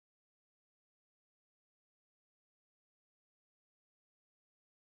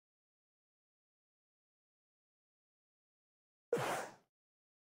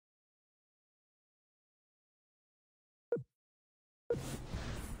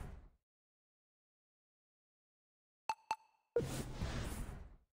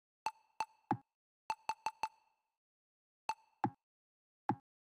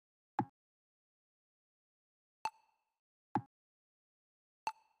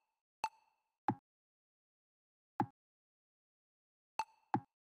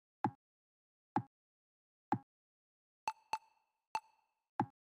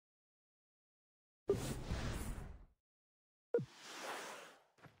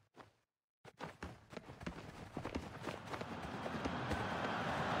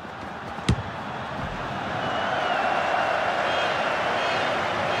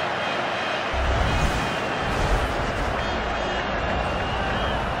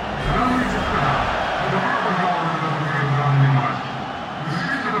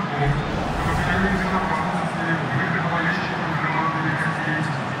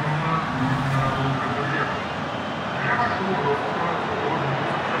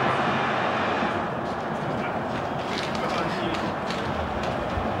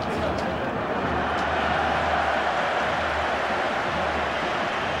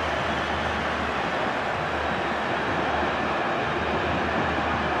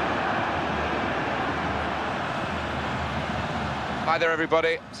Hi there,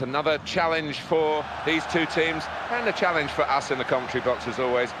 everybody. It's another challenge for these two teams and a challenge for us in the commentary box, as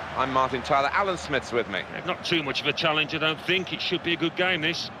always. I'm Martin Tyler. Alan Smith's with me. Not too much of a challenge, I don't think. It should be a good game,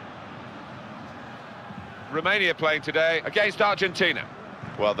 this. Romania playing today against Argentina.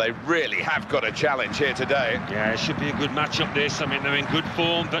 Well, they really have got a challenge here today. Yeah, it should be a good match-up, this. I mean, they're in good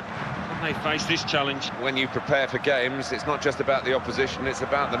form, but when they face this challenge... When you prepare for games, it's not just about the opposition, it's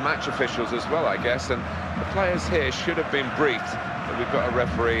about the match officials as well, I guess. And the players here should have been briefed. But we've got a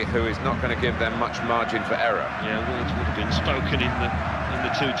referee who is not going to give them much margin for error. Yeah, words would have been spoken in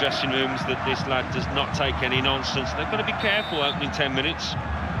the two dressing rooms that this lad does not take any nonsense. They've got to be careful opening 10 minutes.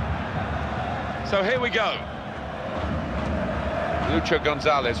 So here we go. Lucho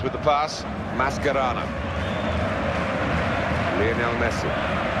Gonzalez with the pass. Mascherano. Lionel Messi.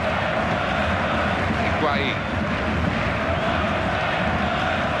 Higuain.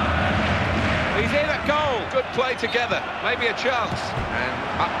 He's in at goal. Good play together. Maybe a chance.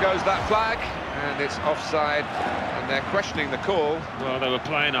 And up goes that flag. And it's offside. And they're questioning the call. Well, they were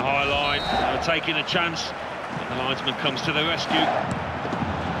playing a high line. They were taking a chance. But the linesman comes to the rescue.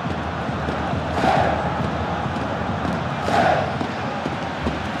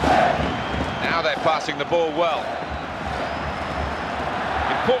 Now they're passing the ball well.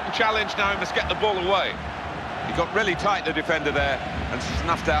 Important challenge now, must get the ball away. He got really tight, the defender there, and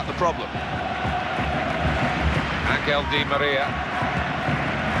snuffed out the problem. Angel Di Maria.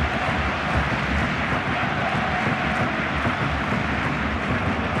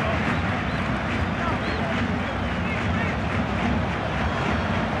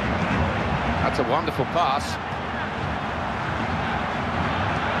 That's a wonderful pass.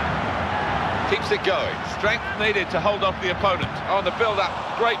 Keeps it going. Strength needed to hold off the opponent. Oh, the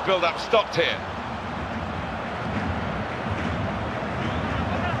build-up, great build-up, stopped here.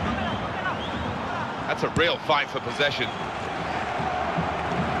 That's a real fight for possession.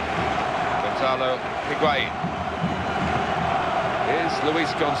 Gonzalo Higuain. Here's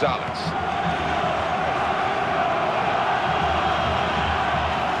Luis Gonzalez.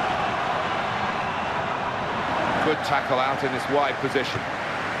 Good tackle out in this wide position.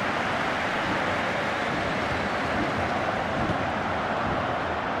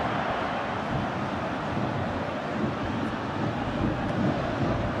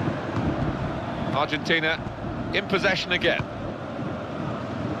 Argentina in possession again.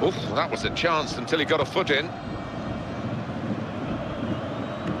 Oof, that was a chance until he got a foot in.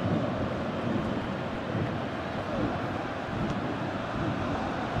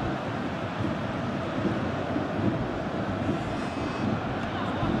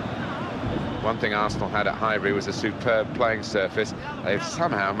 One thing Arsenal had at Highbury was a superb playing surface. They've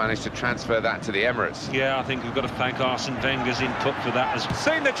somehow managed to transfer that to the Emirates. Yeah, I think we've got to thank Arsene Wenger's input for that as well.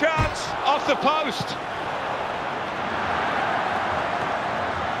 Seen the chance, off the post.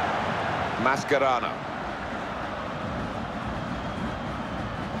 Mascherano.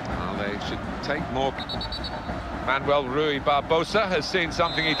 Well, they should take more. Manuel Rui Barbosa has seen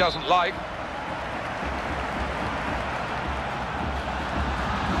something he doesn't like.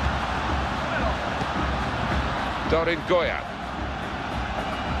 Dorin Goya.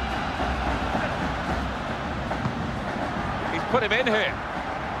 He's put him in here.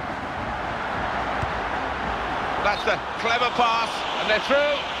 That's a clever pass, and they're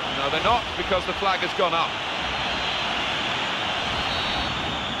through. No, they're not, because the flag has gone up.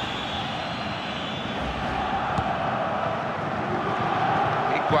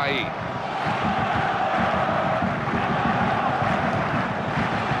 Higuain.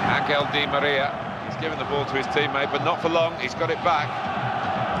 Angel Di Maria. He's given the ball to his teammate, but not for long. He's got it back.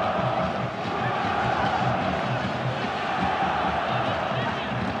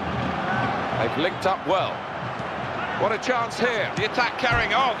 They've linked up well. What a chance here. The attack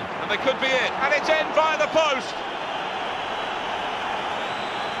carrying on, and they could be it. And it's in via the post.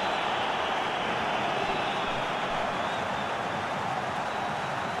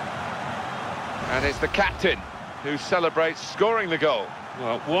 And it's the captain who celebrates scoring the goal.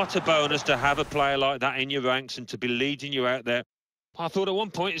 Well, what a bonus to have a player like that in your ranks and to be leading you out there. I thought at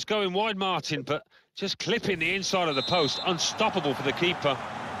one point it's going wide, Martin, but just clipping the inside of the post, unstoppable for the keeper.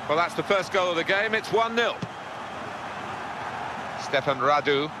 Well, that's the first goal of the game. It's 1-0. Stefan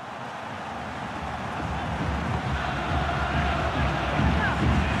Radu.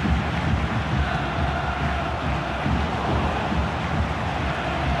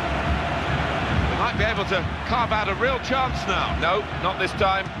 Be able to carve out a real chance now. No, not this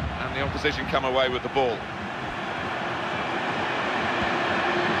time, and the opposition come away with the ball.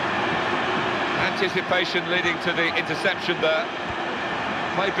 Anticipation leading to the interception there.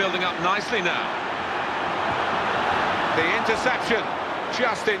 Play building up nicely now. The interception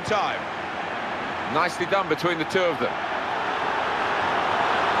just in time. Nicely done between the two of them.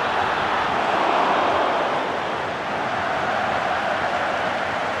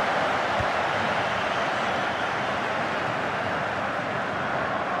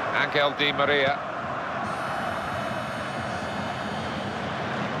 Angel Di Maria.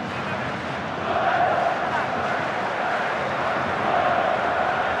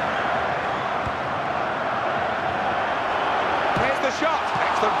 Here's the shot.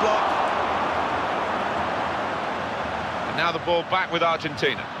 Excellent block. And now the ball back with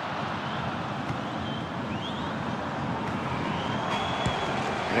Argentina.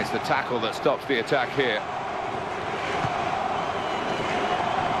 And it's the tackle that stops the attack here.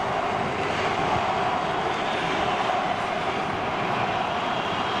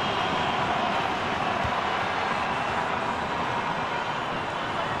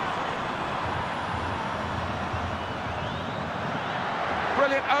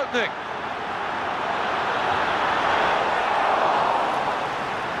 Brilliant opening.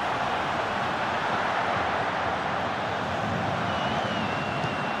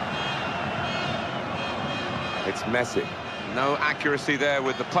 It's Messi. No accuracy there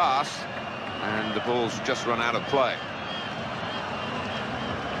with the pass, and the ball's just run out of play.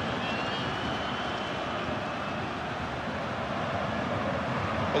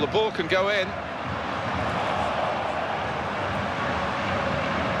 Well, the ball can go in.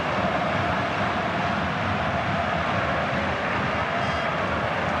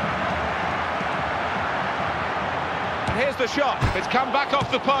 Here's the shot. It's come back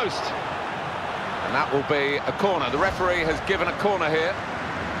off the post. And that will be a corner. The referee has given a corner here.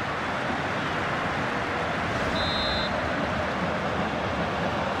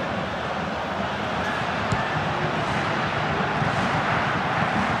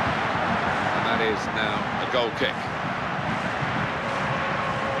 And that is now a goal kick.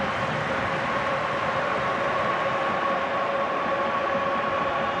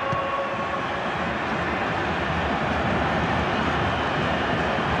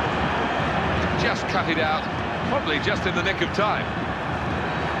 Just cut it out, probably just in the nick of time.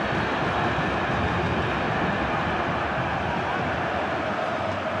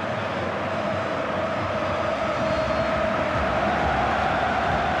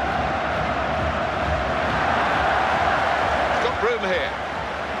 He's got room here.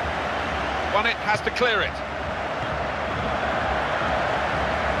 Won it, has to clear it.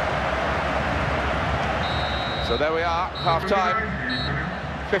 So there we are, half-time.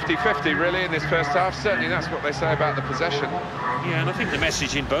 50-50 really in this first half. Certainly that's what they say about the possession. Yeah, and I think the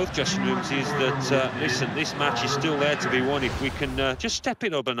message in both dressing rooms is that, listen, this match is still there to be won if we can just step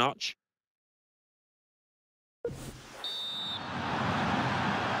it up a notch.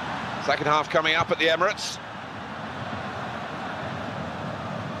 Second half coming up at the Emirates.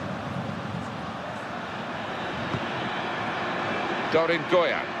 Dorin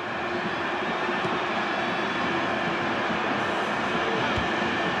Goya.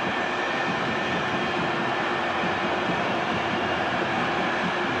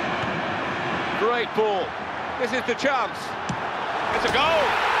 Great ball. This is the chance. It's a goal.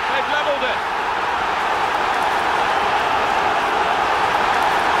 They've levelled it.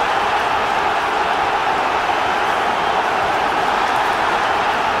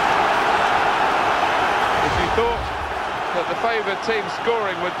 If you thought that the favoured team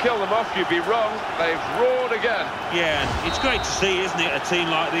scoring would kill them off, you'd be wrong. They've roared again. Yeah, and it's great to see, isn't it, a team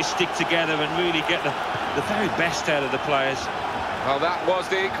like this stick together and really get the very best out of the players. Well, that was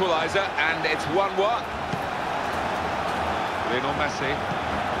the equaliser, and it's 1-1. Lionel Messi.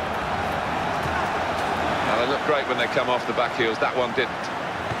 Now, they look great when they come off the back heels. That one didn't.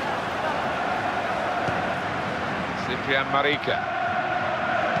 Cyprian Marica.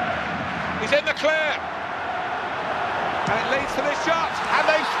 He's in the clear. And it leads to this shot. And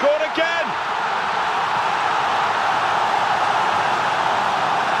they've scored again.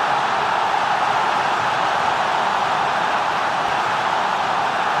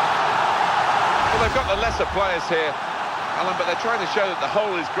 Well, they've got the lesser players here, Alan, but they're trying to show that the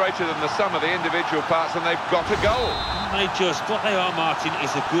whole is greater than the sum of the individual parts, and they've got a goal. What they are, Martin,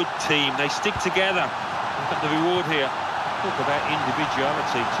 is a good team. They stick together. Look at the reward here. Talk about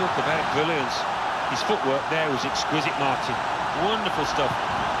individuality, talk about brilliance. His footwork there was exquisite, Martin. Wonderful stuff.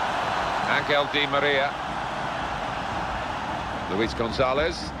 Angel Di Maria. Luis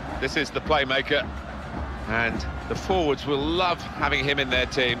Gonzalez. This is the playmaker. And the forwards will love having him in their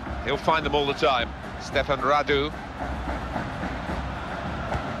team. He'll find them all the time. Stefan Radu.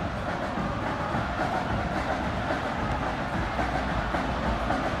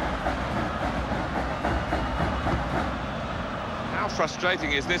 How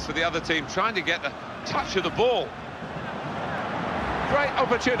frustrating is this for the other team, trying to get the touch of the ball? Great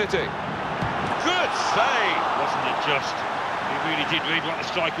opportunity. Good save. Wasn't it just? He really did read what the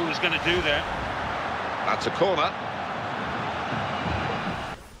striker was going to do there. That's a corner.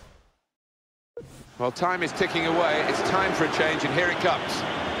 Well, time is ticking away. It's time for a change, and here it comes.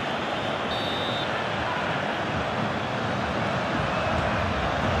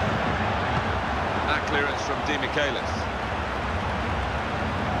 That clearance from Di Michaelis.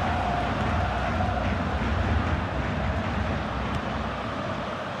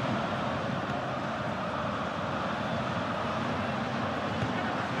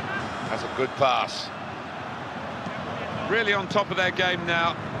 That's a good pass. Really on top of their game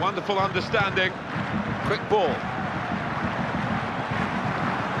now. Wonderful understanding. Quick ball.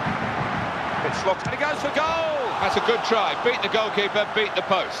 It's slopped, and he goes for goal! That's a good try. Beat the goalkeeper, beat the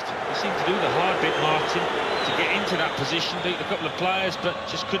post. He seemed to do the hard bit, Martin, to get into that position, beat a couple of players, but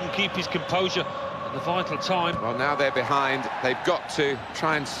just couldn't keep his composure at the vital time. Well, now they're behind. They've got to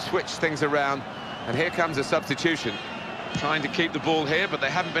try and switch things around. And here comes a substitution. Trying to keep the ball here, but they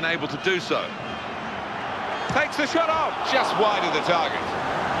haven't been able to do so. Takes the shot off, just wide of the target.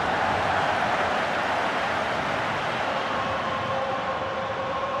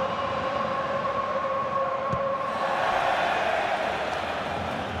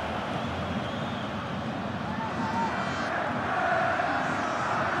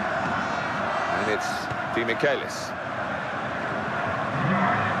 And it's Di Michaelis.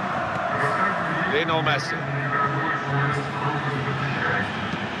 Lionel Messi.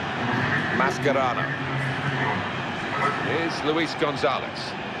 Mascherano. Here's Luis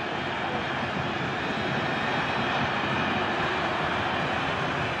Gonzalez.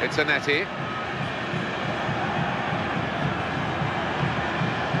 It's Anetti.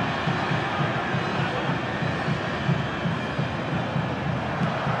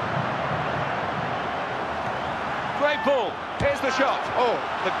 Great ball. Here's the shot. Oh,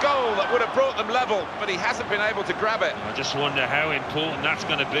 the goal that would have brought them level, but he hasn't been able to grab it. I just wonder how important that's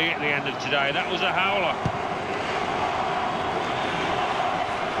going to be at the end of today. That was a howler.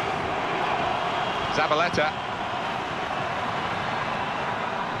 Zabaleta.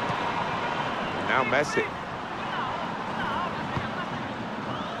 Now Messi.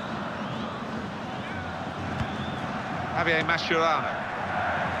 Javier Mascherano.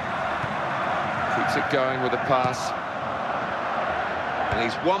 Keeps it going with a pass. And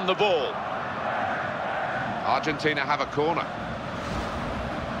he's won the ball. Argentina have a corner.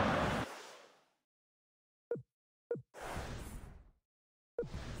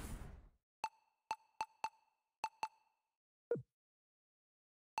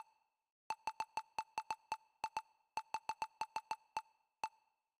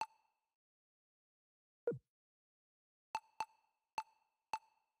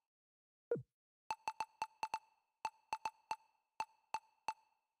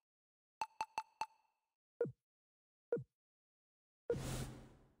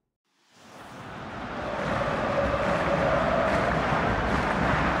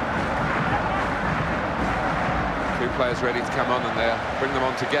 Two players ready to come on, and they'll bring them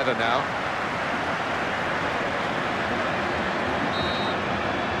on together now.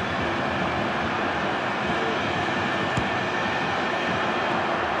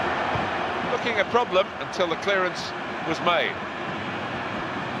 Looking a problem until the clearance was made.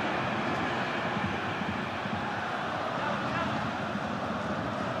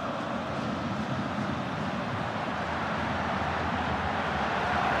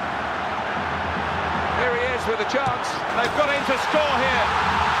 chance. They've got in to score here.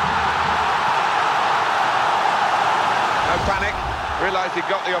 No panic. Realised he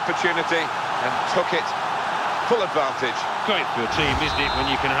got the opportunity and took it. Full advantage. Great for a team, isn't it, when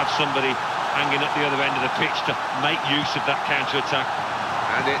you can have somebody hanging at the other end of the pitch to make use of that counter-attack.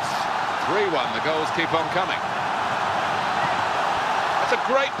 And it's 3-1. The goals keep on coming. That's a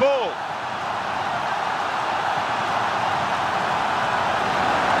great ball.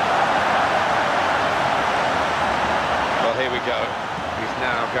 Well, here we go. He's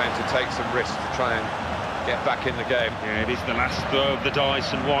now going to take some risks to try and get back in the game. Yeah, it is the last throw of the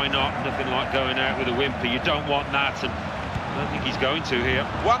dice, and why not? Nothing like going out with a whimper. You don't want that, and I don't think he's going to here.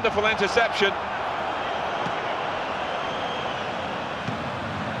 Wonderful interception.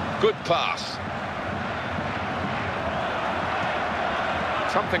 Good pass.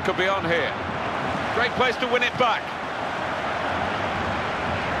 Something could be on here. Great place to win it back.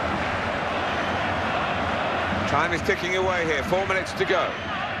 Time is ticking away here. 4 minutes to go.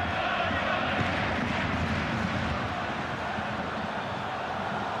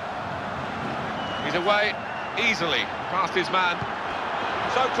 He's away easily, past his man.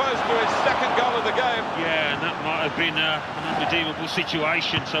 So close to his second goal of the game. Yeah, and that might have been an unredeemable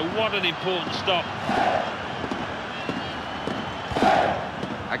situation, so what an important stop.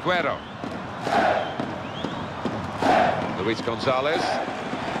 Aguero. Luis Gonzalez.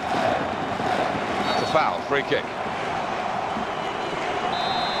 That's a foul, free kick.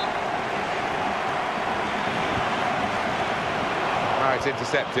 Right, it's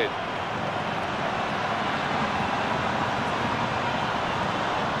intercepted.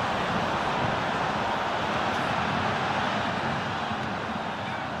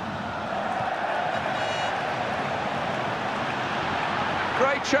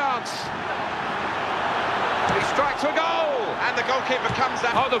 Great chance. He strikes a goal, and the goalkeeper comes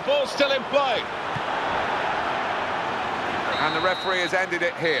down. Oh, the ball's still in play. And the referee has ended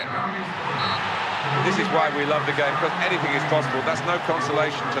it here. This is why we love the game, because anything is possible. That's no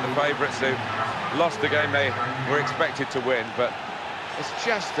consolation to the favourites who lost the game they were expected to win, but it's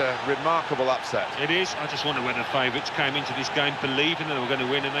just a remarkable upset. It is. I just wonder whether the favourites came into this game believing that they were going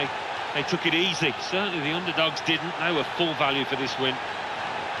to win, and they took it easy. Certainly the underdogs didn't. They were full value for this win.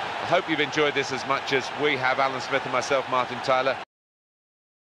 I hope you've enjoyed this as much as we have, Alan Smith and myself, Martin Tyler.